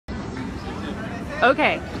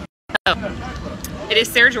Okay, so it is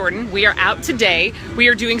Sarah Jordan. We are out today. We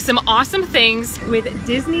are doing some awesome things with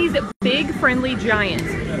Disney's Big Friendly Giant.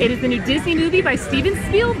 It is the new Disney movie by Steven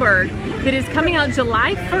Spielberg that is coming out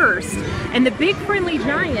July 1st. And the Big Friendly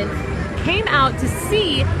Giant came out to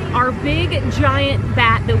see our big giant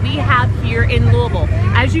bat that we have here in Louisville.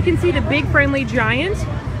 As you can see, the Big Friendly Giant,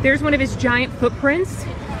 there's one of his giant footprints.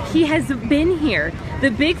 He has been here.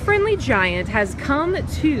 The Big Friendly Giant has come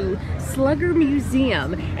to Slugger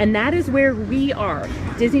Museum, and that is where we are.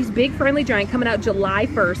 Disney's Big Friendly Giant coming out July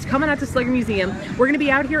 1st, coming out to Slugger Museum. We're gonna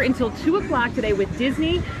be out here until 2 o'clock today with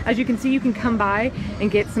Disney. As you can see, you can come by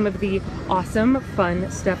and get some of the awesome,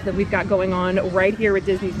 fun stuff that we've got going on right here with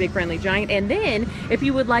Disney's Big Friendly Giant. And then, if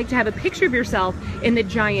you would like to have a picture of yourself in the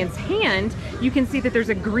giant's hand, you can see that there's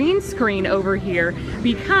a green screen over here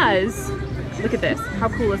because, look at this, how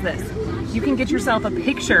cool is this? You can get yourself a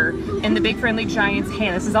picture in the Big Friendly Giant's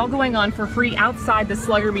hand. This is all going on for free outside the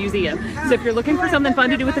Slugger Museum. So if you're looking for something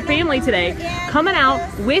fun to do with the family today, coming out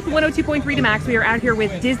with 102.3 to Max, we are out here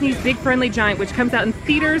with Disney's Big Friendly Giant, which comes out in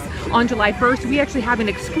theaters on July 1st. We actually have an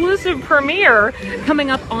exclusive premiere coming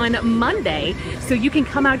up on Monday, so you can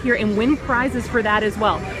come out here and win prizes for that as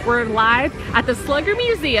well. We're live at the Slugger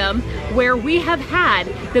Museum, where we have had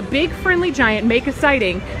the Big Friendly Giant make a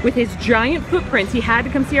sighting with his giant footprints. He had to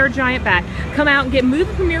come see our giant bat. Come out and get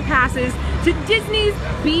movie premiere passes to Disney's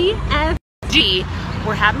BFG.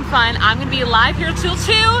 We're having fun. I'm gonna be live here till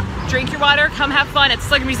 2. Drink your water, come have fun at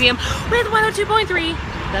Slugger Museum with 102.3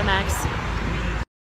 The Max.